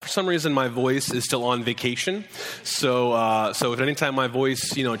some reason my voice is still on vacation. So if anytime my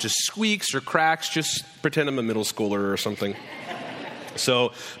voice, just squeaks or cracks, just pretend I'm a middle schooler or something.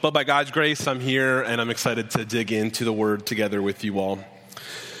 But by God's grace, I'm here and I'm excited to dig into the Word together with you all.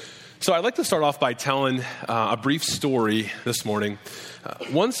 So I'd like to start off by telling a brief story this morning.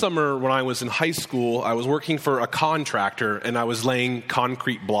 One summer when I was in high school, I was working for a contractor and I was laying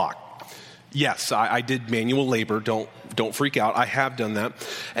concrete block. Yes, I did manual labor. Don't freak out. I have done that.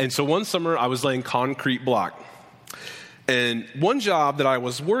 And so one summer I was laying concrete block. And one job that I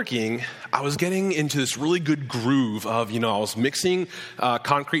was working, I was getting into this really good groove of, I was mixing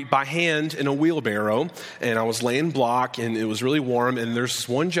concrete by hand in a wheelbarrow, and I was laying block, and it was really warm. And there's this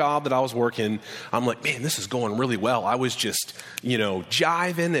one job that I was working. I'm like, man, this is going really well. I was just,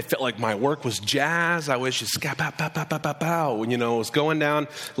 jiving. It felt like my work was jazz. I was just, pow, was going down,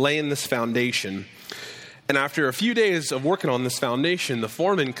 laying this foundation. And after a few days of working on this foundation, the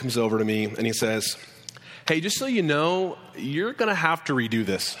foreman comes over to me, and he says, hey, just so you know, you're going to have to redo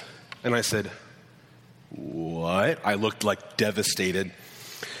this. And I said, what? I looked like devastated.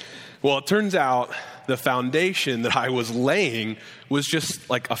 Well, it turns out the foundation that I was laying was just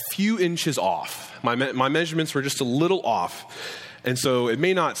like a few inches off. My measurements were just a little off. And so it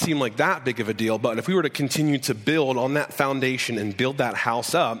may not seem like that big of a deal, but if we were to continue to build on that foundation and build that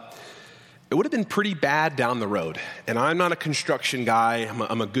house up, it would have been pretty bad down the road. And I'm not a construction guy.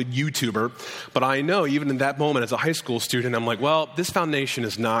 I'm a good YouTuber. But I know even in that moment as a high school student, I'm like, well, this foundation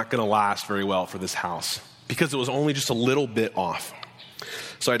is not going to last very well for this house because it was only just a little bit off.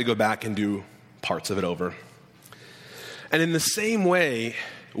 So I had to go back and do parts of it over. And in the same way,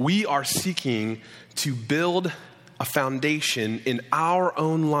 we are seeking to build a foundation in our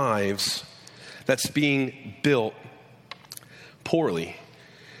own lives that's being built poorly.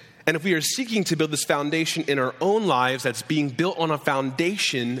 And if we are seeking to build this foundation in our own lives that's being built on a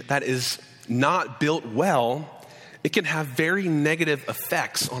foundation that is not built well, it can have very negative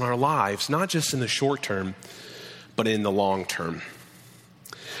effects on our lives, not just in the short term, but in the long term.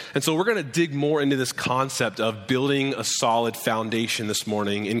 And so we're going to dig more into this concept of building a solid foundation this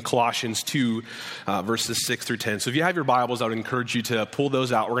morning in Colossians 2, verses 6 through 10. So if you have your Bibles, I would encourage you to pull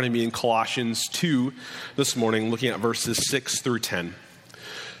those out. We're going to be in Colossians 2 this morning, looking at verses 6 through 10.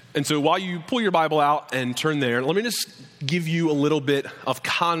 And so while you pull your Bible out and turn there, let me just give you a little bit of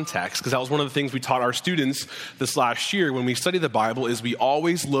context, because that was one of the things we taught our students this last year when we study the Bible, is we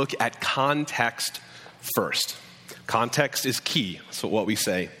always look at context first. Context is key. That's what we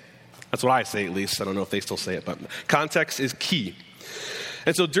say. That's what I say, at least. I don't know if they still say it, but context is key.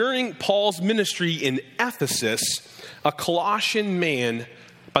 And so during Paul's ministry in Ephesus, a Colossian man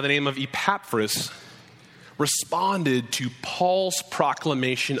by the name of Epaphras responded to Paul's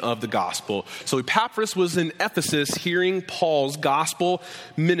proclamation of the gospel. So Epaphras was in Ephesus hearing Paul's gospel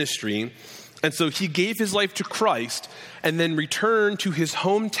ministry, and so he gave his life to Christ and then returned to his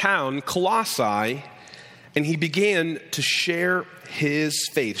hometown, Colossae, and he began to share his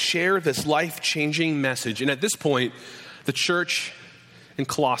faith, share this life-changing message. And at this point, the church in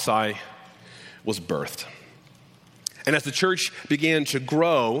Colossae was birthed. And as the church began to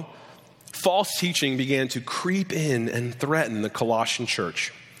grow, false teaching began to creep in and threaten the Colossian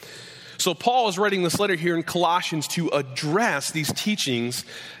church. So Paul is writing this letter here in Colossians to address these teachings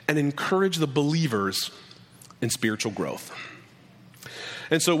and encourage the believers in spiritual growth.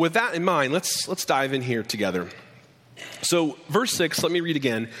 And so with that in mind, let's dive in here together. So verse 6, let me read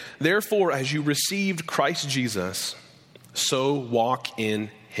again. Therefore, as you received Christ Jesus, so walk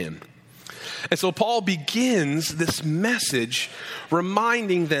in him. And so Paul begins this message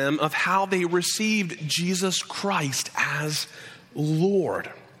reminding them of how they received Jesus Christ as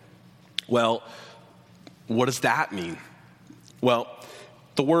Lord. Well, what does that mean? Well,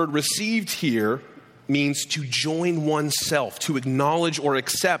 the word received here means to join oneself, to acknowledge or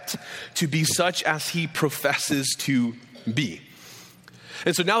accept, to be such as he professes to be.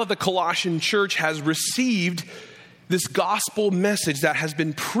 And so now that the Colossian church has received this gospel message that has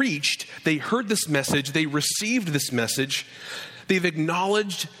been preached, they heard this message, they received this message, they've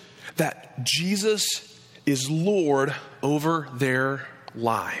acknowledged that Jesus is Lord over their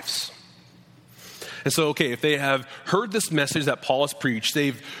lives. And so, if they have heard this message that Paul has preached,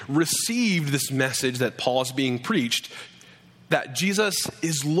 they've received this message that Paul is being preached, that Jesus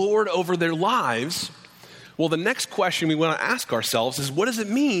is Lord over their lives, well, the next question we want to ask ourselves is, what does it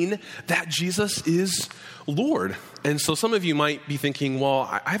mean that Jesus is Lord? And so some of you might be thinking, well,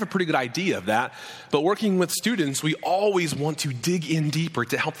 I have a pretty good idea of that. But working with students, we always want to dig in deeper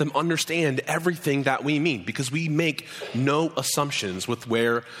to help them understand everything that we mean, because we make no assumptions with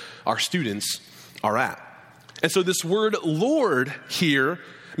where our students are at. And so this word Lord here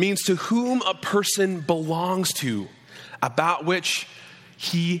means to whom a person belongs to, about which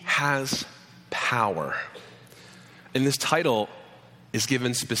he has power. And this title is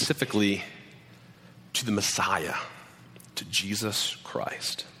given specifically to the Messiah, to Jesus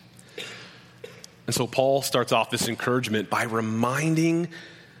Christ. And so Paul starts off this encouragement by reminding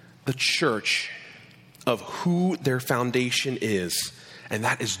the church of who their foundation is, and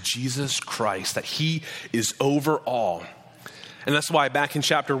that is Jesus Christ, that he is over all. And that's why back in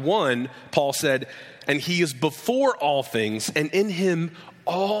chapter 1, Paul said, and he is before all things, and in him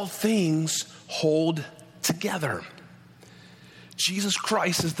all things hold together. Jesus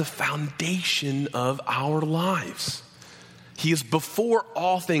Christ is the foundation of our lives. He is before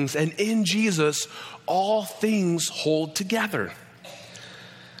all things, and in Jesus, all things hold together.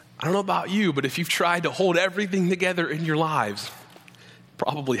 I don't know about you, but if you've tried to hold everything together in your lives, it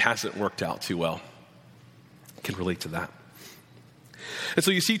probably hasn't worked out too well. I can relate to that. And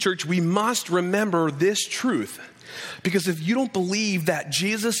so you see, church, we must remember this truth. Because if you don't believe that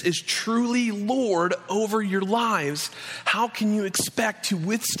Jesus is truly Lord over your lives, how can you expect to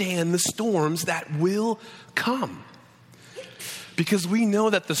withstand the storms that will come? Because we know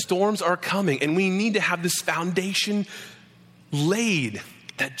that the storms are coming, and we need to have this foundation laid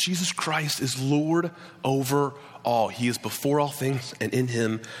that Jesus Christ is Lord over all. He is before all things, and in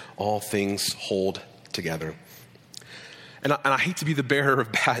him all things hold together. And I hate to be the bearer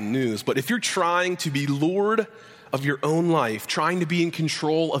of bad news, but if you're trying to be Lord of your own life, trying to be in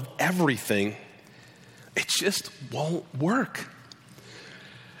control of everything, it just won't work.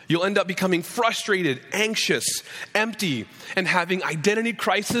 You'll end up becoming frustrated, anxious, empty, and having identity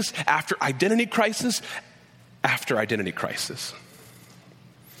crisis after identity crisis after identity crisis.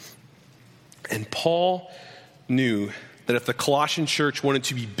 And Paul knew that if the Colossian church wanted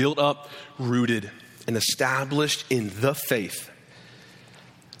to be built up, rooted, and established in the faith,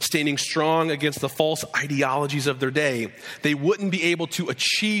 standing strong against the false ideologies of their day, they wouldn't be able to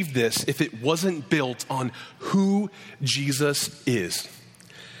achieve this if it wasn't built on who Jesus is.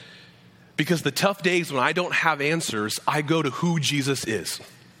 Because the tough days when I don't have answers, I go to who Jesus is.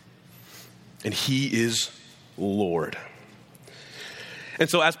 And he is Lord. And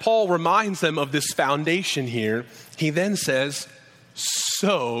so as Paul reminds them of this foundation here, he then says,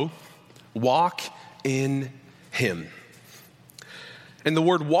 so walk in him. And the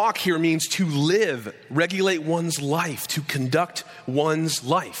word walk here means to live, regulate one's life, to conduct one's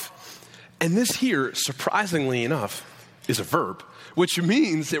life. And this here, surprisingly enough, is a verb, which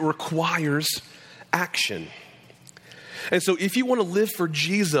means it requires action. And so if you want to live for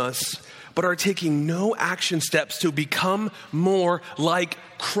Jesus, but are taking no action steps to become more like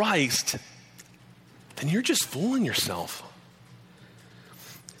Christ, then you're just fooling yourself.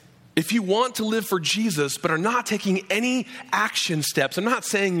 If you want to live for Jesus, but are not taking any action steps, I'm not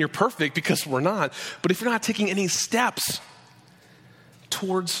saying you're perfect because we're not, but if you're not taking any steps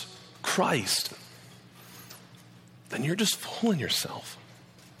towards Christ, then you're just fooling yourself.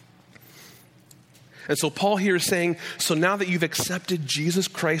 And so Paul here is saying, so now that you've accepted Jesus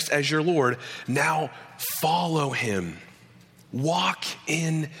Christ as your Lord, now follow him. Walk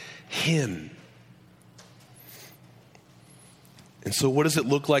in him. And so what does it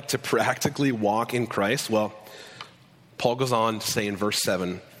look like to practically walk in Christ? Well, Paul goes on to say in verse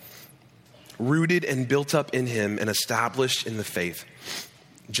 7, rooted and built up in him and established in the faith,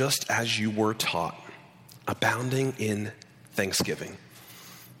 just as you were taught, abounding in thanksgiving.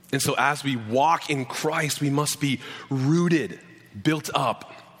 And so as we walk in Christ, we must be rooted, built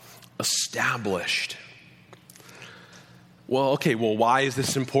up, established. Well, why is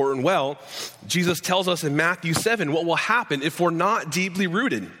this important? Well, Jesus tells us in Matthew 7 what will happen if we're not deeply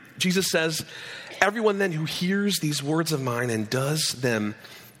rooted. Jesus says, everyone then who hears these words of mine and does them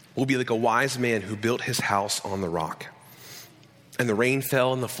will be like a wise man who built his house on the rock. And the rain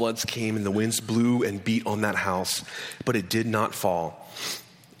fell and the floods came and the winds blew and beat on that house, but it did not fall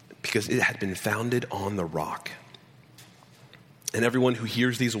because it had been founded on the rock. And everyone who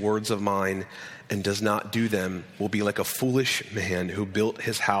hears these words of mine and does not do them will be like a foolish man who built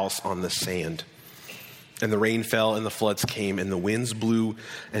his house on the sand. And the rain fell and the floods came and the winds blew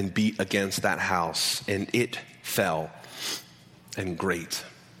and beat against that house, and it fell, and great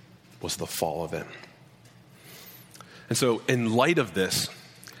was the fall of it. And so in light of this,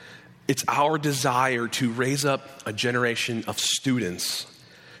 it's our desire to raise up a generation of students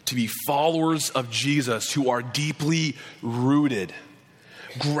to be followers of Jesus who are deeply rooted,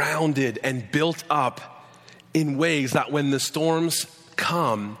 grounded, and built up in ways that when the storms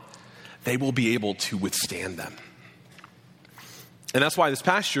come, they will be able to withstand them. And that's why this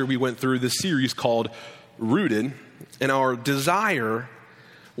past year we went through this series called Rooted, and our desire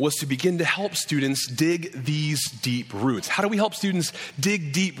was to begin to help students dig these deep roots. How do we help students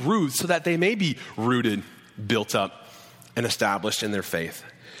dig deep roots so that they may be rooted, built up, and established in their faith?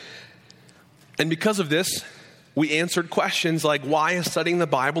 And because of this, we answered questions like, why is studying the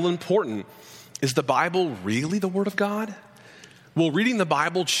Bible important? Is the Bible really the Word of God? Will reading the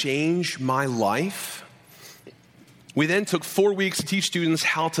Bible change my life? We then took 4 weeks to teach students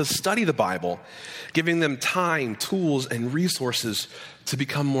how to study the Bible, giving them time, tools, and resources to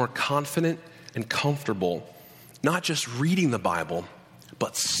become more confident and comfortable, not just reading the Bible,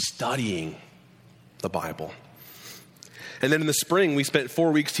 but studying the Bible. And then in the spring, we spent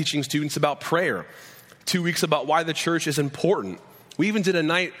 4 weeks teaching students about prayer, 2 weeks about why the church is important. We even did a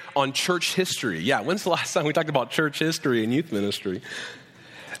night on church history. Yeah, when's the last time we talked about church history and youth ministry?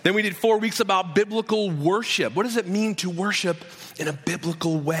 Then we did 4 weeks about biblical worship. What does it mean to worship in a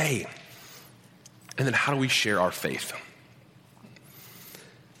biblical way? And then how do we share our faith?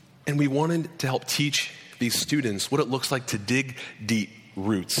 And we wanted to help teach these students what it looks like to dig deep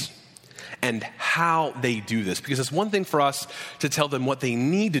roots and how they do this. Because it's one thing for us to tell them what they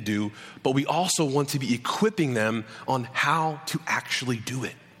need to do, but we also want to be equipping them on how to actually do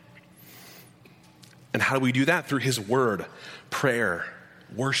it. And how do we do that? Through His Word, prayer,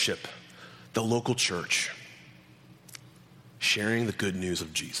 worship, the local church, sharing the good news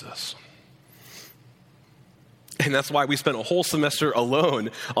of Jesus. And that's why we spent a whole semester alone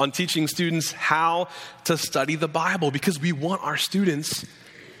on teaching students how to study the Bible, because we want our students,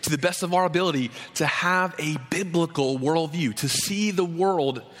 to the best of our ability, to have a biblical worldview, to see the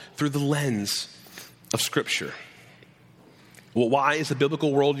world through the lens of Scripture. Well, why is a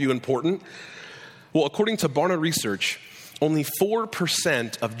biblical worldview important? Well, according to Barna Research, only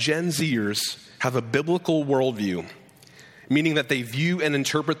 4% of Gen Zers have a biblical worldview, meaning that they view and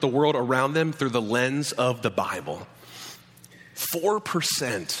interpret the world around them through the lens of the Bible.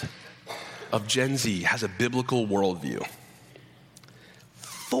 4% of Gen Z has a biblical worldview.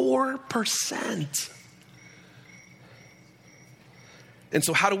 4%. And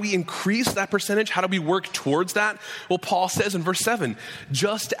so how do we increase that percentage? How do we work towards that? Well, Paul says in verse 7,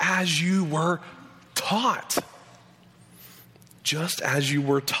 just as you were taught. Just as you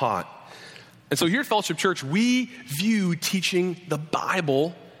were taught. And so here at Fellowship Church, we view teaching the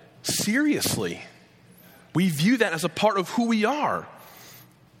Bible seriously. We view that as a part of who we are.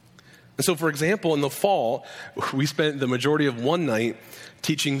 And so, for example, in the fall, we spent the majority of one night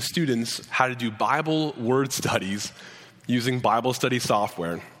teaching students how to do Bible word studies using Bible study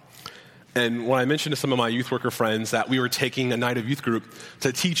software. And when I mentioned to some of my youth worker friends that we were taking a night of youth group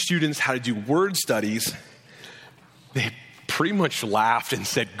to teach students how to do word studies, they pretty much laughed and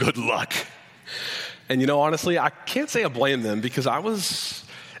said, good luck. And honestly, I can't say I blame them, because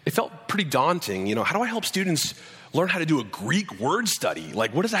it felt pretty daunting. How do I help students learn how to do a Greek word study?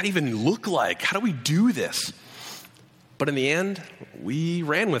 Like, what does that even look like? How do we do this? But in the end, we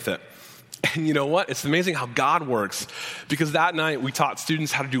ran with it. And you know what? It's amazing how God works, because that night we taught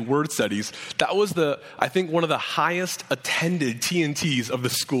students how to do word studies. That was I think one of the highest attended TNTs of the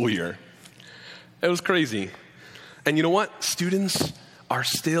school year. It was crazy. And you know what? Students are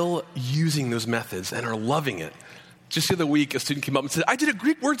still using those methods and are loving it. Just the other week, a student came up and said, I did a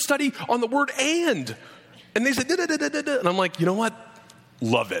Greek word study on the word and. And they said, da-da-da-da-da. And I'm like, you know what?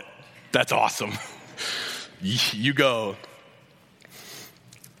 Love it. That's awesome. You go.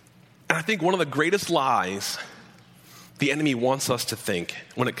 And I think one of the greatest lies the enemy wants us to think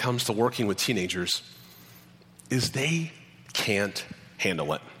when it comes to working with teenagers is they can't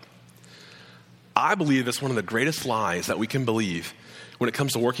handle it. I believe it's one of the greatest lies that we can believe when it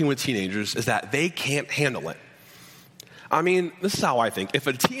comes to working with teenagers is that they can't handle it. I mean, this is how I think. If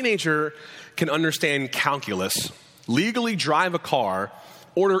a teenager can understand calculus, legally drive a car,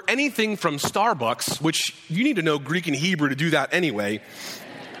 order anything from Starbucks, which you need to know Greek and Hebrew to do that anyway,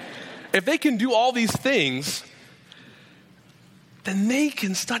 if they can do all these things, then they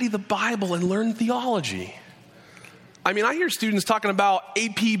can study the Bible and learn theology. I mean, I hear students talking about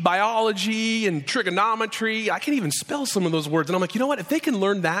AP biology and trigonometry. I can't even spell some of those words. And I'm like, you know what? If they can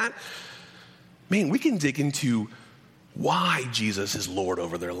learn that, man, we can dig into why Jesus is Lord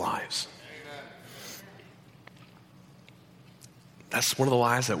over their lives. Amen. That's one of the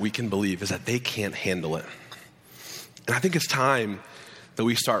lies that we can believe, is that they can't handle it. And I think it's time that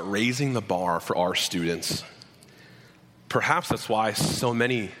we start raising the bar for our students. Perhaps that's why so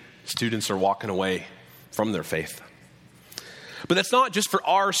many students are walking away from their faith. But that's not just for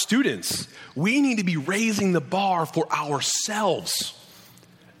our students. We need to be raising the bar for ourselves.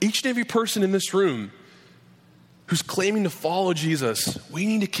 Each and every person in this room who's claiming to follow Jesus, we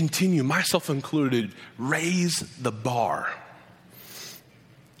need to continue, myself included, raise the bar.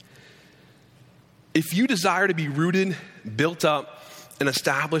 If you desire to be rooted, built up, and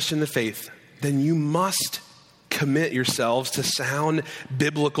established in the faith, then you must commit yourselves to sound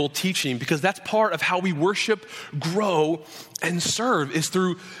biblical teaching, because that's part of how we worship, grow, and serve is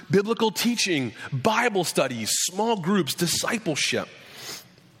through biblical teaching, Bible studies, small groups, discipleship.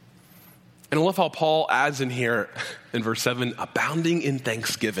 And I love how Paul adds in here in verse 7, abounding in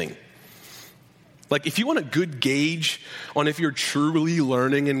thanksgiving. Like, if you want a good gauge on if you're truly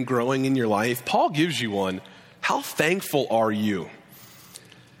learning and growing in your life, Paul gives you one. How thankful are you?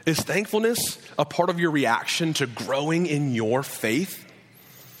 Is thankfulness a part of your reaction to growing in your faith?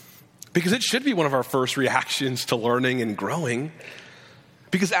 Because it should be one of our first reactions to learning and growing.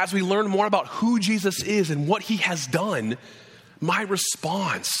 Because as we learn more about who Jesus is and what he has done, my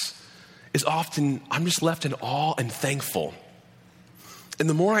response is often, I'm just left in awe and thankful. And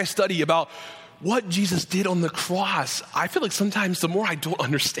the more I study about what Jesus did on the cross, I feel like sometimes the more I don't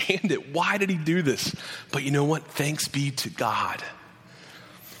understand it. Why did he do this? But you know what? Thanks be to God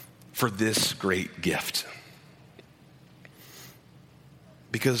for this great gift.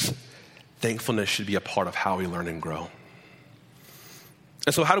 Because thankfulness should be a part of how we learn and grow.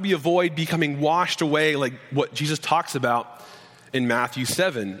 And so how do we avoid becoming washed away like what Jesus talks about in Matthew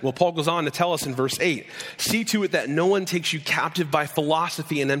 7? Well, Paul goes on to tell us in verse 8, see to it that no one takes you captive by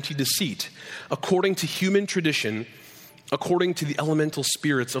philosophy and empty deceit, according to human tradition, according to the elemental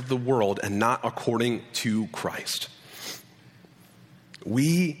spirits of the world, and not according to Christ.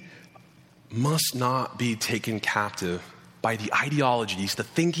 We must not be taken captive by the ideologies, the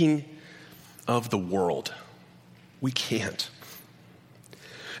thinking of the world. We can't.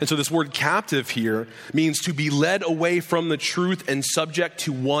 And so this word captive here means to be led away from the truth and subject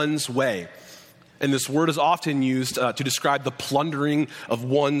to one's way. And this word is often used to describe the plundering of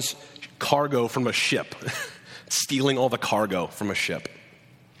one's cargo from a ship, stealing all the cargo from a ship.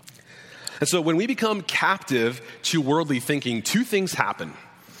 And so when we become captive to worldly thinking, two things happen.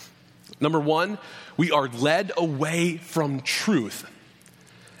 Number one, we are led away from truth.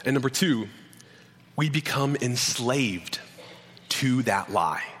 And number two, we become enslaved to that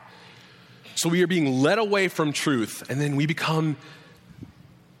lie. So we are being led away from truth, and then we become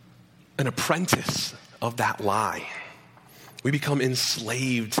an apprentice of that lie. We become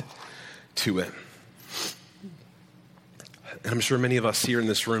enslaved to it. And I'm sure many of us here in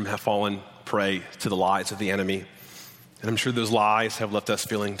this room have fallen prey to the lies of the enemy. And I'm sure those lies have left us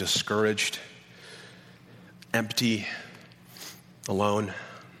feeling discouraged, empty, alone.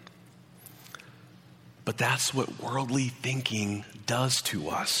 But that's what worldly thinking does to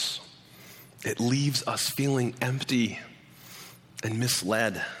us. It leaves us feeling empty and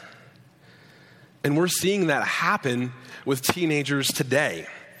misled. And we're seeing that happen with teenagers today.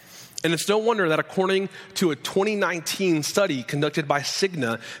 And it's no wonder that according to a 2019 study conducted by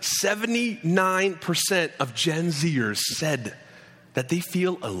Cigna, 79% of Gen Zers said that they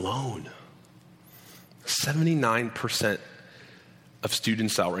feel alone. 79% of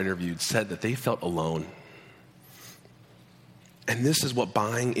students that were interviewed said that they felt alone. And this is what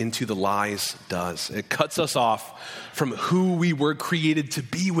buying into the lies does. It cuts us off from who we were created to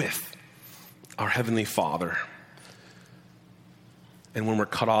be with, our Heavenly Father. And when we're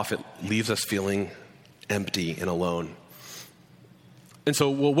cut off, it leaves us feeling empty and alone. And so,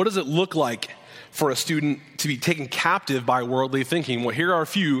 well, what does it look like for a student to be taken captive by worldly thinking? Well, here are a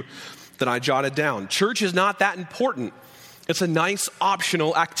few that I jotted down. Church is not that important. It's a nice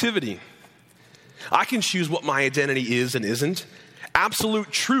optional activity. I can choose what my identity is and isn't.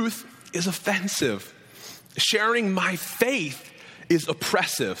 Absolute truth is offensive. Sharing my faith is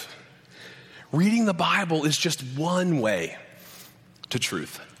oppressive. Reading the Bible is just one way to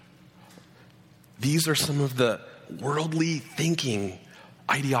truth. These are some of the worldly thinking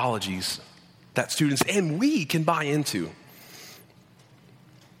ideologies that students and we can buy into.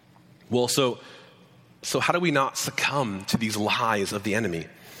 Well, so how do we not succumb to these lies of the enemy?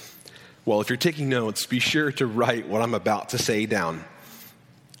 Well, if you're taking notes, be sure to write what I'm about to say down.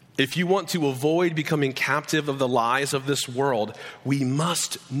 If you want to avoid becoming captive of the lies of this world, we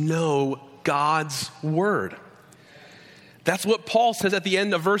must know God's word. That's what Paul says at the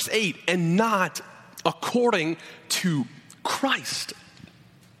end of verse 8, and not according to Christ.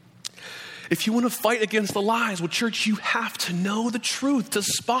 If you want to fight against the lies, well, church, you have to know the truth to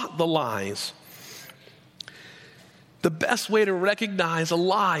spot the lies. The best way to recognize a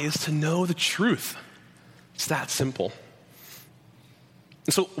lie is to know the truth. It's that simple.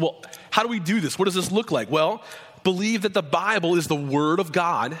 And so, well, how do we do this? What does this look like? Well, believe that the Bible is the Word of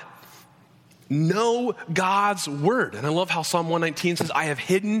God. Know God's Word. And I love how Psalm 119 says, I have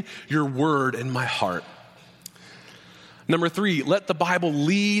hidden your Word in my heart. Number 3, let the Bible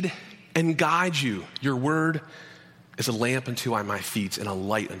lead and guide you. Your word is a lamp unto my feet and a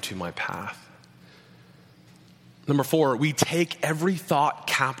light unto my path. Number 4, we take every thought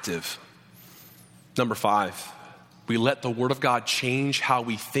captive. Number 5, we let the word of God change how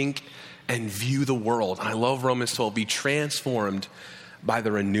we think and view the world. And I love Romans 12, be transformed by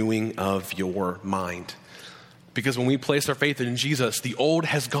the renewing of your mind. Because when we place our faith in Jesus, the old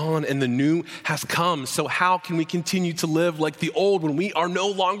has gone and the new has come. So how can we continue to live like the old when we are no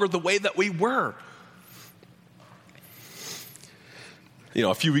longer the way that we were? You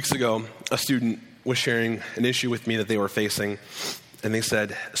know, a few weeks ago, a student was sharing an issue with me that they were facing. And they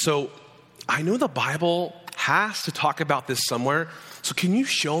said, so I know the Bible has to talk about this somewhere. So can you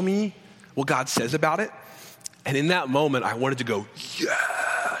show me what God says about it? And in that moment, I wanted to go,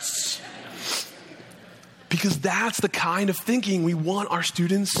 yes. Because that's the kind of thinking we want our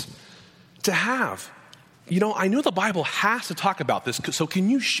students to have. You know, I know the Bible has to talk about this, so can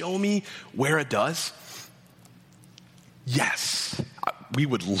you show me where it does? Yes, we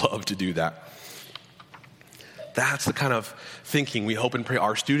would love to do that. That's the kind of thinking we hope and pray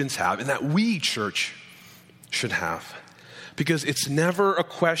our students have and that we, church, should have. Because it's never a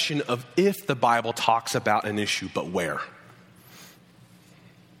question of if the Bible talks about an issue, but where.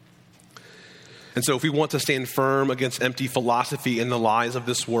 And so if we want to stand firm against empty philosophy and the lies of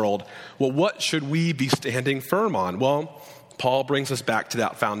this world, well, what should we be standing firm on? Well, Paul brings us back to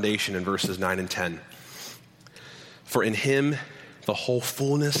that foundation in verses 9 and 10. For in him, the whole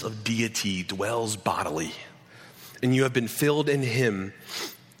fullness of deity dwells bodily, and you have been filled in him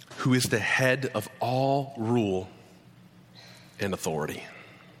who is the head of all rule and authority.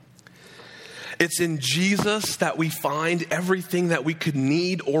 It's in Jesus that we find everything that we could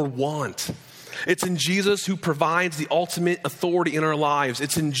need or want. It's in Jesus who provides the ultimate authority in our lives.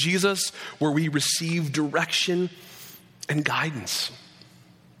 It's in Jesus where we receive direction and guidance.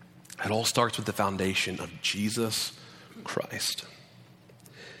 It all starts with the foundation of Jesus Christ.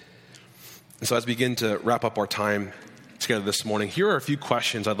 And so as we begin to wrap up our time together this morning, here are a few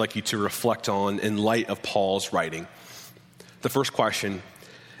questions I'd like you to reflect on in light of Paul's writing. The first question,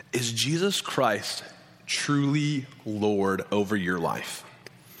 is Jesus Christ truly Lord over your life?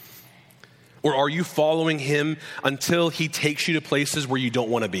 Or are you following him until he takes you to places where you don't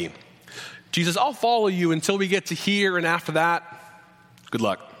want to be? Jesus, I'll follow you until we get to here, and after that, good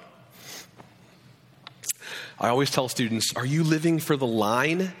luck. I always tell students, are you living for the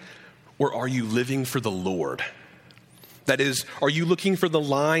line or are you living for the Lord? That is, are you looking for the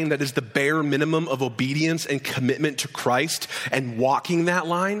line that is the bare minimum of obedience and commitment to Christ and walking that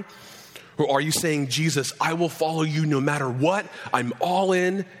line? Or are you saying, Jesus, I will follow you no matter what, I'm all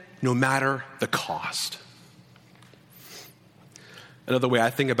in, no matter the cost? Another way I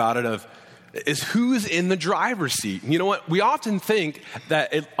think about it is who's in the driver's seat. You know what? We often think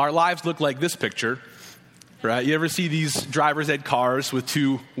that our lives look like this picture, right? You ever see these driver's ed cars with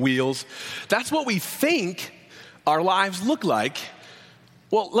 2 wheels? That's what we think our lives look like.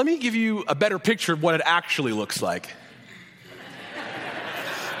 Well, let me give you a better picture of what it actually looks like.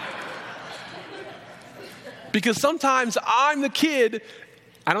 Because sometimes I'm the kid,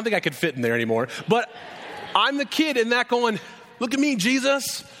 I don't think I could fit in there anymore, but I'm the kid in that going, look at me,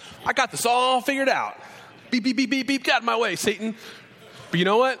 Jesus, I got this all figured out. Beep, beep, beep, beep, beep, get out of my way, Satan. But you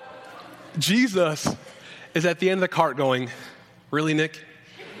know what? Jesus is at the end of the cart going, really, Nick?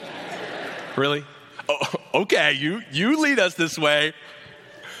 Really? Oh, okay, you lead us this way.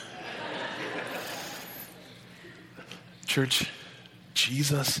 Church,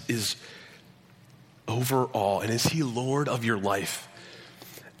 Jesus is over all, and is he Lord of your life?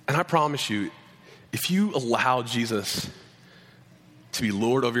 And I promise you, if you allow Jesus to be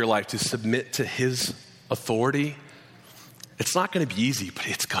Lord over your life, to submit to his authority, it's not going to be easy, but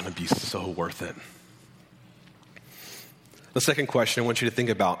it's going to be so worth it. The second question I want you to think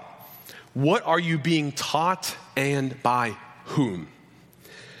about, what are you being taught and by whom?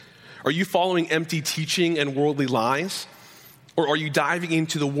 Are you following empty teaching and worldly lies? Or are you diving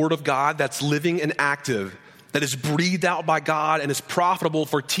into the Word of God that's living and active, that is breathed out by God and is profitable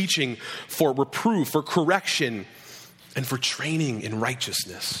for teaching, for reproof, for correction, and for training in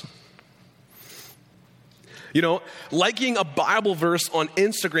righteousness? You know, liking a Bible verse on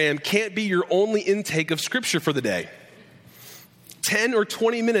Instagram can't be your only intake of Scripture for the day. 10 or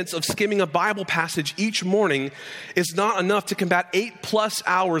 20 minutes of skimming a Bible passage each morning is not enough to combat 8+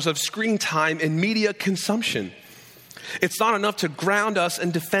 hours of screen time and media consumption. It's not enough to ground us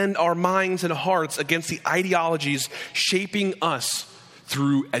and defend our minds and hearts against the ideologies shaping us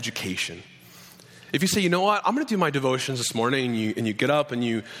through education. If you say, you know what, I'm going to do my devotions this morning, and you get up and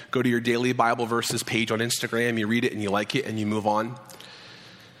you go to your daily Bible verses page on Instagram, you read it and you like it and you move on.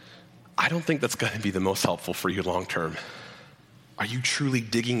 I don't think that's going to be the most helpful for you long term. Are you truly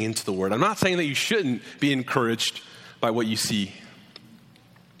digging into the Word? I'm not saying that you shouldn't be encouraged by what you see,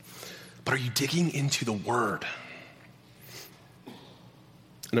 but are you digging into the Word?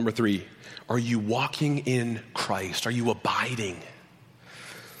 Number 3, are you walking in Christ? Are you abiding?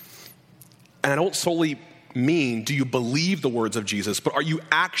 And I don't solely mean, do you believe the words of Jesus, but are you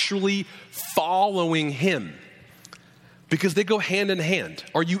actually following him? Because they go hand in hand.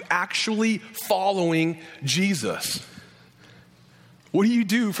 Are you actually following Jesus? What do you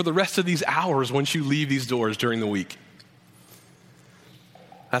do for the rest of these hours once you leave these doors during the week?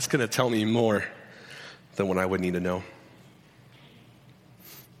 That's going to tell me more than what I would need to know.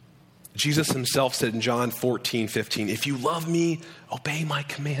 Jesus himself said in John 14:15, if you love me, obey my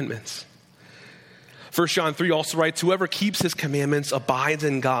commandments. 1 John 3 also writes, whoever keeps his commandments abides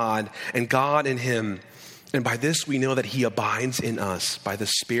in God, and God in him. And by this we know that he abides in us, by the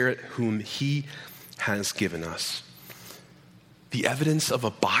Spirit whom he has given us. The evidence of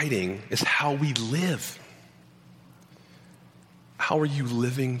abiding is how we live. How are you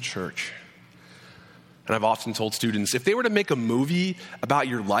living, church? And I've often told students, if they were to make a movie about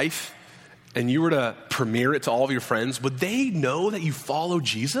your life and you were to premiere it to all of your friends, would they know that you follow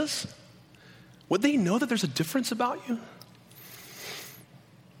Jesus? Would they know that there's a difference about you?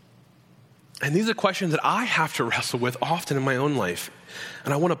 And these are questions that I have to wrestle with often in my own life.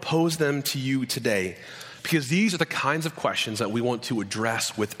 And I want to pose them to you today because these are the kinds of questions that we want to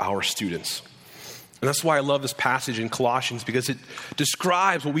address with our students. And that's why I love this passage in Colossians, because it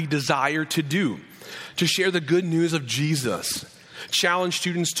describes what we desire to do, to share the good news of Jesus, challenge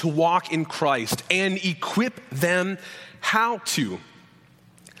students to walk in Christ, and equip them how to.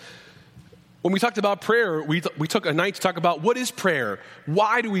 When we talked about prayer, we took a night to talk about what is prayer,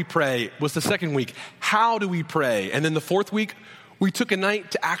 why do we pray was the second week, how do we pray? And then the fourth week, we took a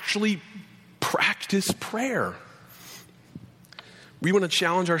night to actually practice prayer. We want to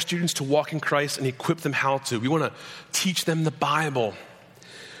challenge our students to walk in Christ and equip them how to. We want to teach them the Bible.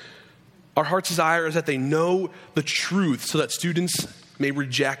 Our heart's desire is that they know the truth so that students may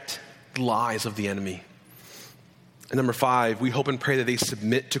reject the lies of the enemy. And number 5, we hope and pray that they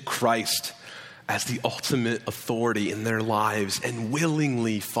submit to Christ as the ultimate authority in their lives and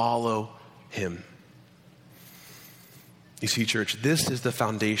willingly follow him. You see, church, this is the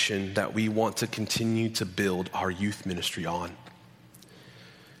foundation that we want to continue to build our youth ministry on.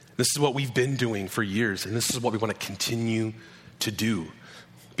 This is what we've been doing for years, and this is what we want to continue to do.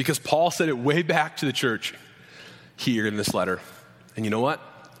 Because Paul said it way back to the church here in this letter. And you know what?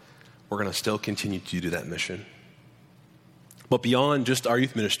 We're going to still continue to do that mission. But beyond just our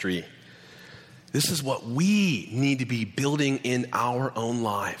youth ministry, this is what we need to be building in our own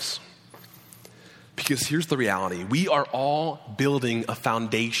lives. Because here's the reality. We are all building a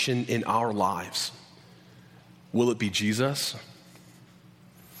foundation in our lives. Will it be Jesus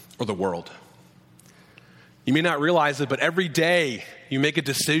or the world? You may not realize it, but every day you make a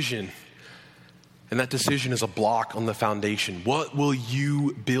decision, and that decision is a block on the foundation. What will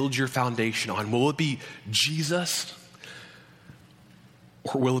you build your foundation on? Will it be Jesus?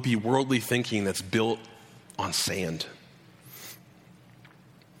 Or will it be worldly thinking that's built on sand?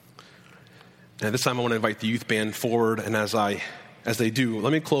 Now, this time I want to invite the youth band forward, and as they do,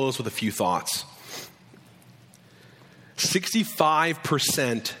 let me close with a few thoughts.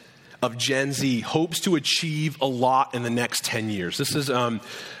 65% of Gen Z hopes to achieve a lot in the next 10 years. This is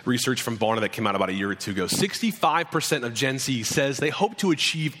research from Barna that came out about a year or two ago. 65% of Gen Z says they hope to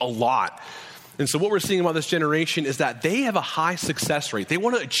achieve a lot. And so what we're seeing about this generation is that they have a high success rate. They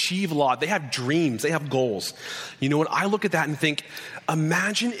want to achieve a lot. They have dreams. They have goals. You know, when I look at that and think,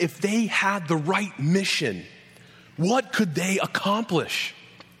 imagine if they had the right mission. What could they accomplish?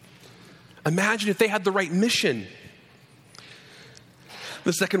 Imagine if they had the right mission.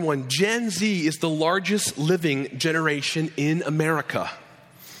 The second one, Gen Z is the largest living generation in America.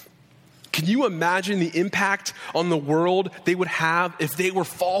 Can you imagine the impact on the world they would have if they were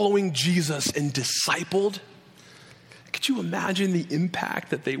following Jesus and discipled? Could you imagine the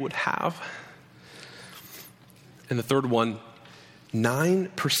impact that they would have? And the third one,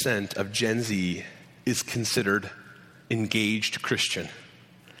 9% of Gen Z is considered engaged Christian.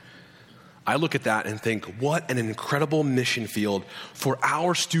 I look at that and think, what an incredible mission field for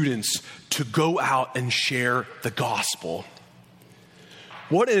our students to go out and share the gospel.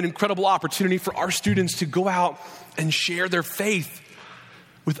 What an incredible opportunity for our students to go out and share their faith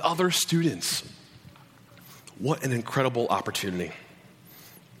with other students. What an incredible opportunity.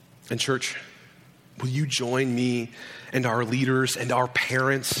 And church, will you join me and our leaders and our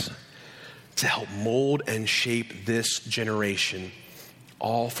parents to help mold and shape this generation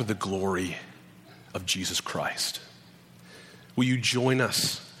all for the glory of Jesus Christ. Will you join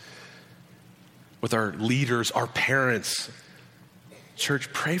us with our leaders, our parents?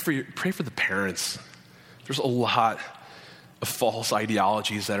 Church, pray for the parents. There's a lot of false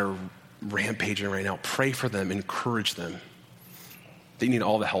ideologies that are rampaging right now. Pray for them, encourage them. They need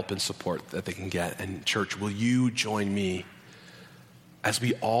all the help and support that they can get. And church, will you join me as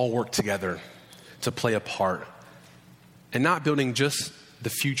we all work together to play a part in not building just the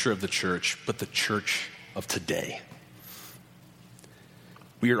future of the church, but the church of today?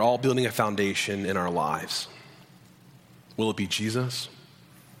 We are all building a foundation in our lives. Will it be Jesus,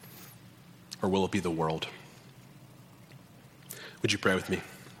 or will it be the world? Would you pray with me?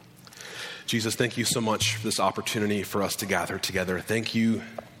 Jesus, thank you so much for this opportunity for us to gather together. Thank you,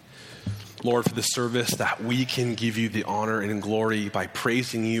 Lord, for the service that we can give you the honor and glory by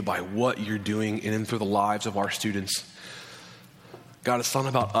praising you, by what you're doing in and through the lives of our students. God, it's not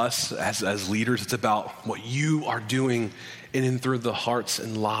about us as leaders. It's about what you are doing in and through the hearts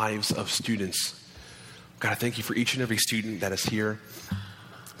and lives of students. God, I thank you for each and every student that is here.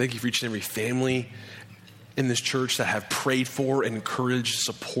 Thank you for each and every family in this church that have prayed for, encouraged,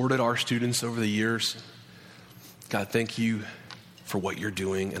 supported our students over the years. God, thank you for what you're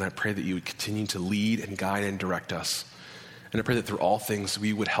doing, and I pray that you would continue to lead and guide and direct us. And I pray that through all things,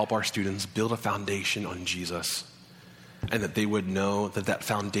 we would help our students build a foundation on Jesus, and that they would know that that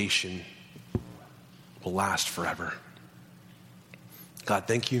foundation will last forever. God,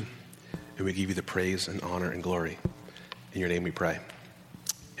 thank you, and we give you the praise and honor and glory. In your name we pray.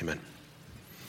 Amen.